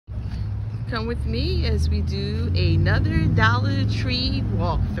Come with me as we do another Dollar Tree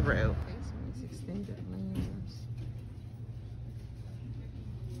walkthrough. Extended lanyards.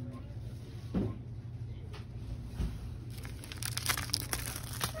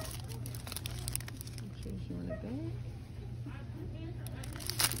 Choose you on the back.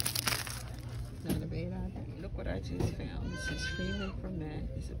 Not a bad idea. Look what I just found. This is Freeman from that.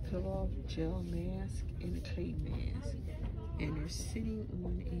 It's a pillow, gel mask, and a clay mask. And they're sitting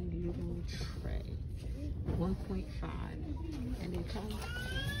on a little tray. 1.5. And they come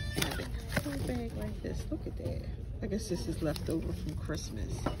in a little bag like this. Look at that. I guess this is left over from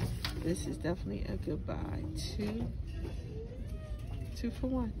Christmas. This is definitely a good buy. Two for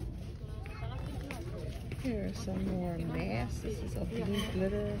one. Here are some more masks. This is a blue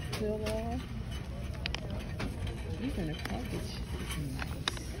glitter pillow. Even the package is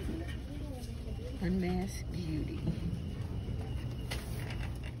nice. Unmasked Beauty.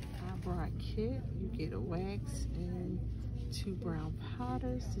 Eyebrow kit. You get a wax and 2 brown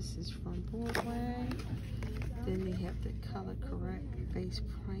powders. This is from Broadway. Then they have the Color Correct face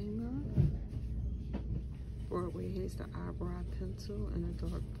primer. Broadway has the eyebrow pencil in a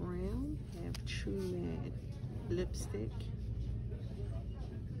dark brown. They have True Matte lipstick.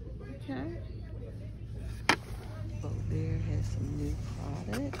 Okay. BOLERO has some new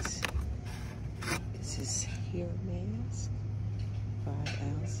products. This is hair mask, 5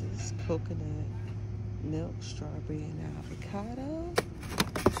 ounces, coconut milk, strawberry, and avocado.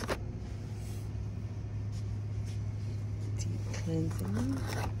 Deep cleansing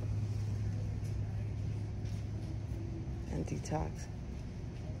and detox.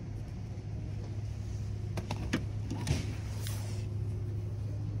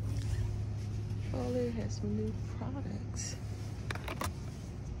 BOLERO has some new products.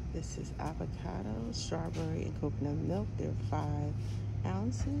 This is avocado, strawberry, and coconut milk. They're 5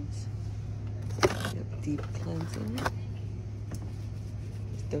 ounces. They have deep cleansing.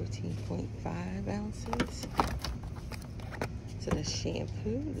 It's 13.5 ounces. So that's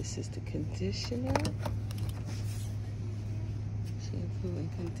shampoo. This is the conditioner. Shampoo and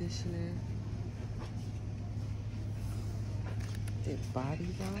conditioner. The body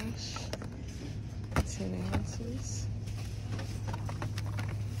wash. 10 ounces.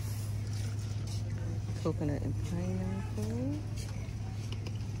 Coconut and pineapple.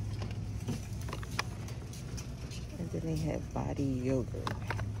 And then they have body yogurt.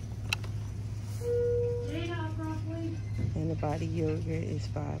 And the body yogurt is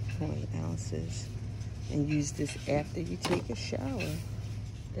 5 ounces. And use this after you take a shower.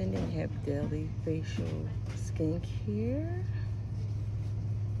 Then they have daily facial skincare.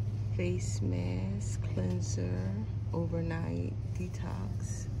 Face mask, cleanser, overnight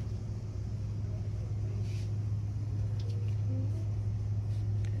detox.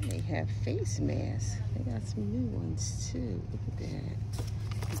 They have face masks. They got some new ones too. Look at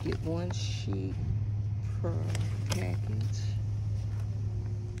that. You get 1 sheet per package.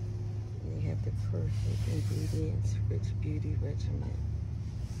 They have the perfect ingredients, rich beauty regimen.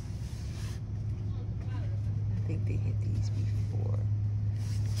 I think they had these before.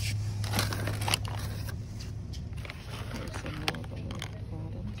 Here's some more BOLERO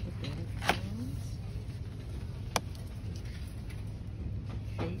products with better tones.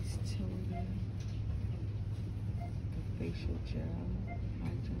 Face toner, the facial gel,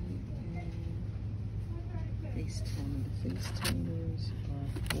 hydrant, and face toner. The face toners are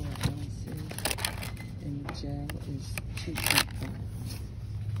 4 ounces, and the gel is 2.5.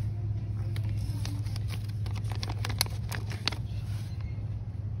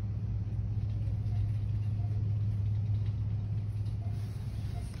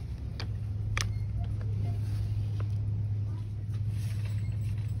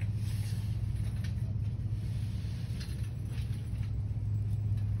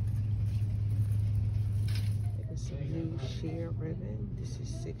 New sheer ribbon. This is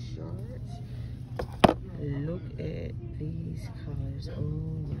 6 yards. Look at these colors. Oh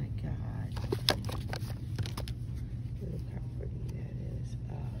my God. Look how pretty that is.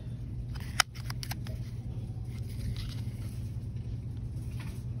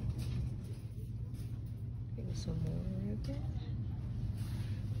 Here's some more ribbon.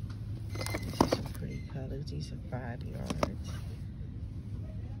 This is some pretty colors. These are 5 yards.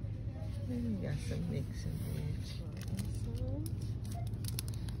 And we got some mix and match.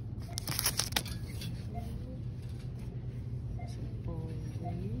 Some palm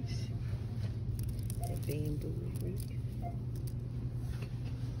leaves. And bamboo wreath.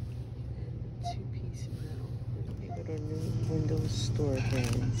 And 2-piece metal. They got our new Windows store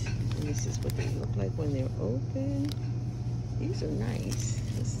bins. And this is what they look like when they're open. These are nice.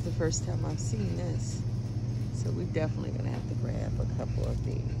 This is the first time I've seen this. So we're definitely gonna have to grab a couple of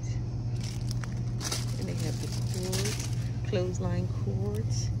these. And they have the cords, clothesline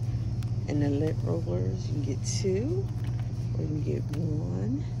cords, and the lip rollers. You can get 2, or you can get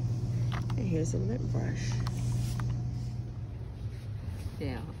 1. And here's a lip brush.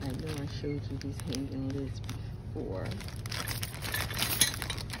 Now, I know I showed you these hanging lids before.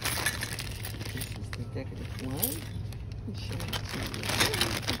 This is the decorative one. I'm showing it to you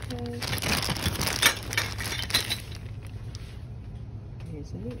because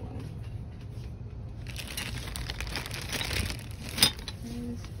here's a new one.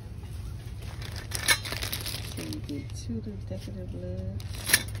 So you get 2 of those decorative lids,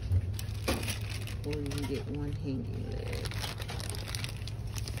 or you can get 1 hanging lid.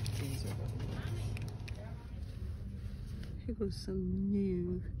 Here goes some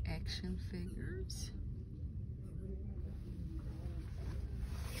new action figures.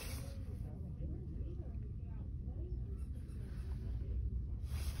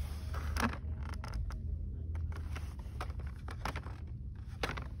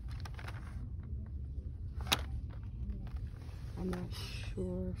 I'm not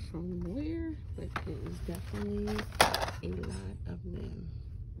sure from where, but there is definitely a lot of them.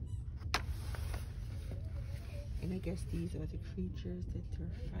 And I guess these are the creatures that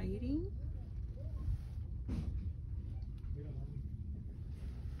they're fighting.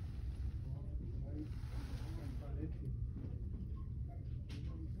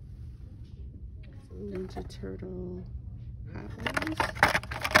 Some Ninja Turtle Hot Wheels.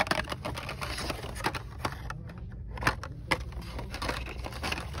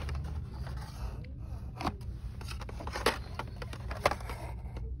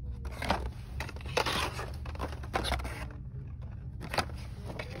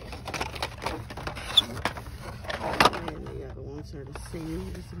 Are the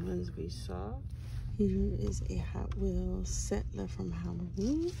same as the ones we saw. Here is a Hot Wheels set left from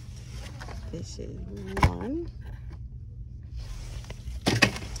Halloween. This is 1.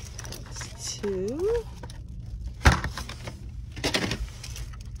 That's 2.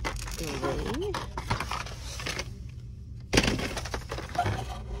 3.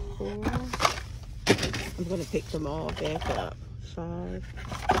 4. I'm gonna pick them all back up. 5.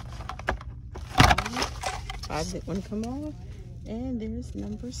 5 that wouldn't come off. And there's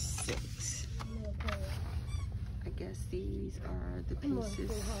number 6. I guess these are the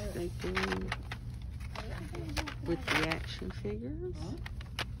pieces that go with the action figures.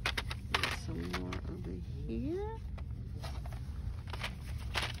 There's some more over here.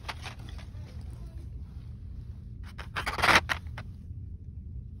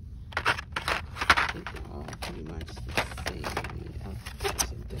 I think they're all pretty much the same.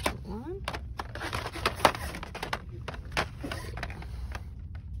 There's a different one.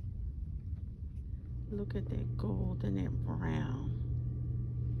 Look at that gold and that brown.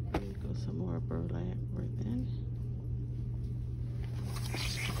 There goes some more burlap ribbon.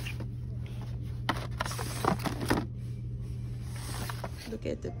 Look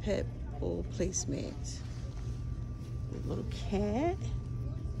at the pet bowl placemats. A little cat.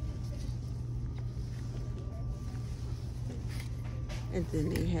 And then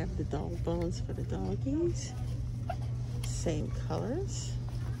they have the dog bones for the doggies. Same colors.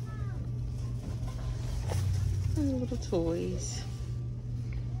 And little toys.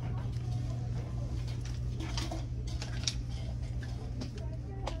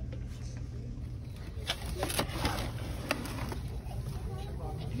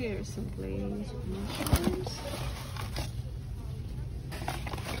 Here's some glazed mushrooms.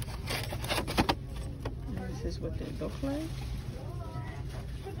 This is what they look like.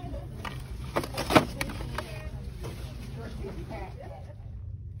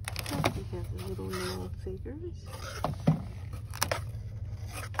 We have the little nail figures.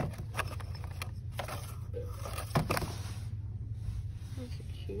 Those are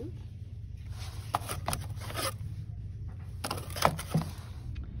cute.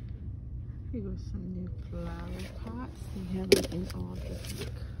 Here goes some new flower pots. They have it in all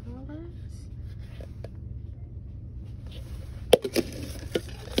different colors.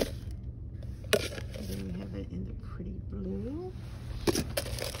 And then we have it in the pretty blue.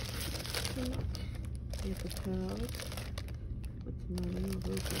 Here's the clouds with the moon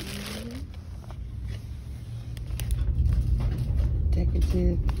broken.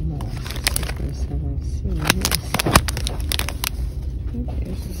 Decorative moss. This is the first time I've seen this.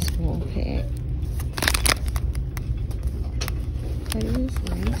 There's a small pack. That is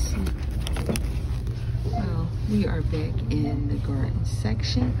nice. Well, we are back in the garden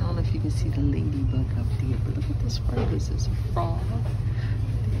section. I don't know if you can see the ladybug up there, but look at this frog. This is a frog.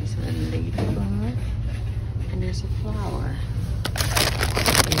 There's a here's a flower.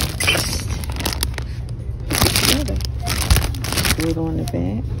 And just put it together. Glue it on the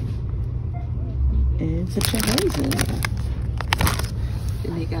back. And put your holes in there.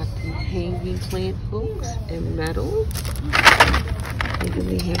 And they got the hanging plant hooks and metal. And then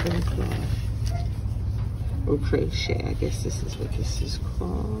they have them cloth. Or crochet, I guess this is what this is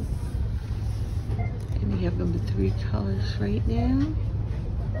called. And they have them in 3 colors right now.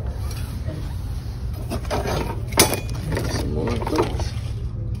 Some more hooks.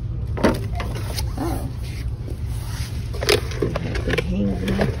 Oh. They have the hanging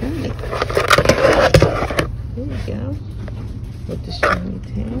plant. There we go. With the string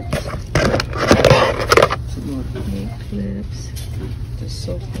tabs. Some more plant clips. The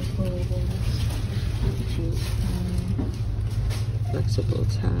silver holes. Flexible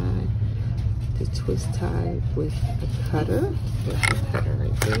tie. The twist tie with a cutter. There's the cutter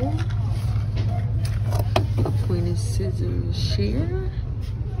right there. A pointed scissors shear.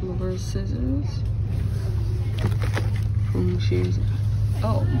 Reverse scissors. Foam shears.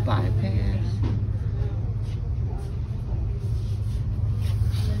 Oh, bypass.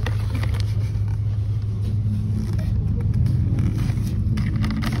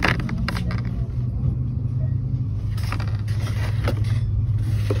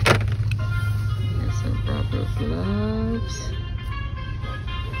 Gloves,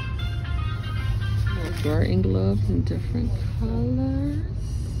 garden gloves in different colors.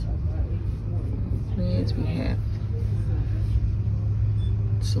 Reds, we have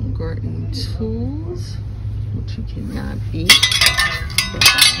some garden tools, which you cannot beat.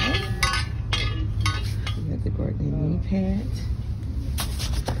 We have the garden knee pads.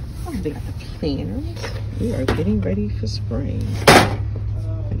 Oh, they got the planters. We are getting ready for spring.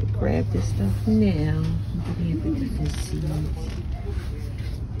 Grab this stuff now. We have the different seeds.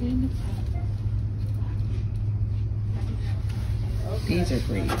 These are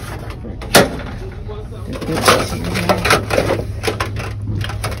great. They're good cereal.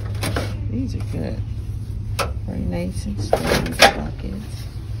 These are good. Very nice and strong buckets.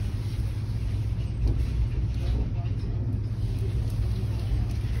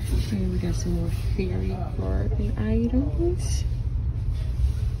 Here we got some more fairy garden items.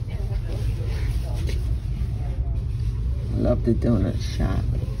 Love the donut shop.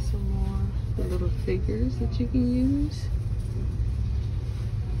 Some more the little figures that you can use.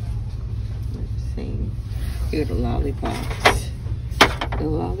 Same. Here are the lollipops. The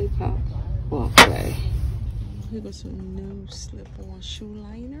lollipop walkway. Here go some new slip-on shoe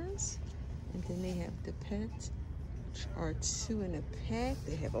liners. And then they have the pets, which are 2 in a pack.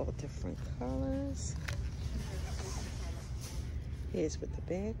 They have all different colors. Here's what the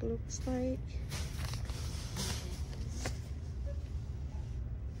bag looks like.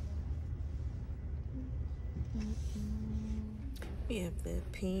 We have the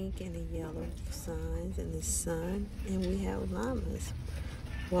pink and the yellow signs in the sun, and we have llamas.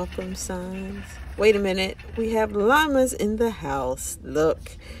 Welcome signs. Wait a minute, we have llamas in the house.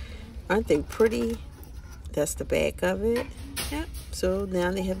 Look, aren't they pretty? That's the back of it. Yep, so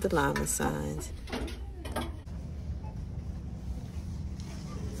now they have the llama signs.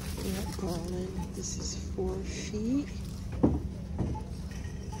 Yep, garland. This is 4 feet.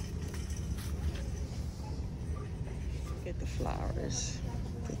 Get the flowers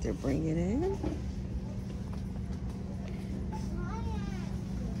that they're bringing in.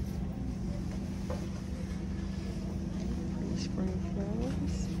 Pretty spring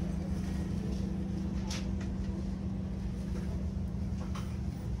flowers.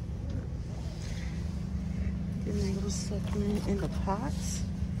 Then a little succulent in the pots.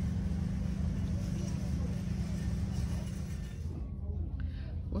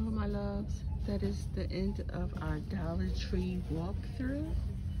 Well, my loves, that is the end of our Dollar Tree walkthrough.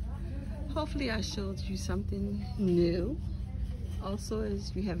 Hopefully I showed you something new. Also,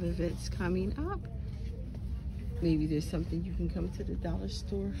 as you have events coming up, maybe there's something you can come to the dollar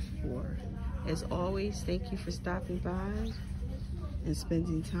store for. As always, thank you for stopping by and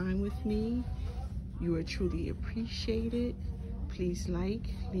spending time with me. You are truly appreciated. Please like,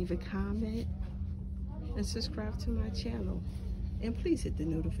 leave a comment, and subscribe to my channel. And please hit the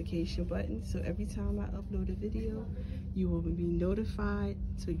notification button so every time I upload a video, you will be notified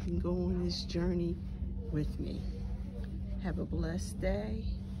so you can go on this journey with me. Have a blessed day,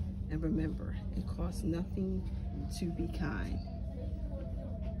 and remember, it costs nothing to be kind.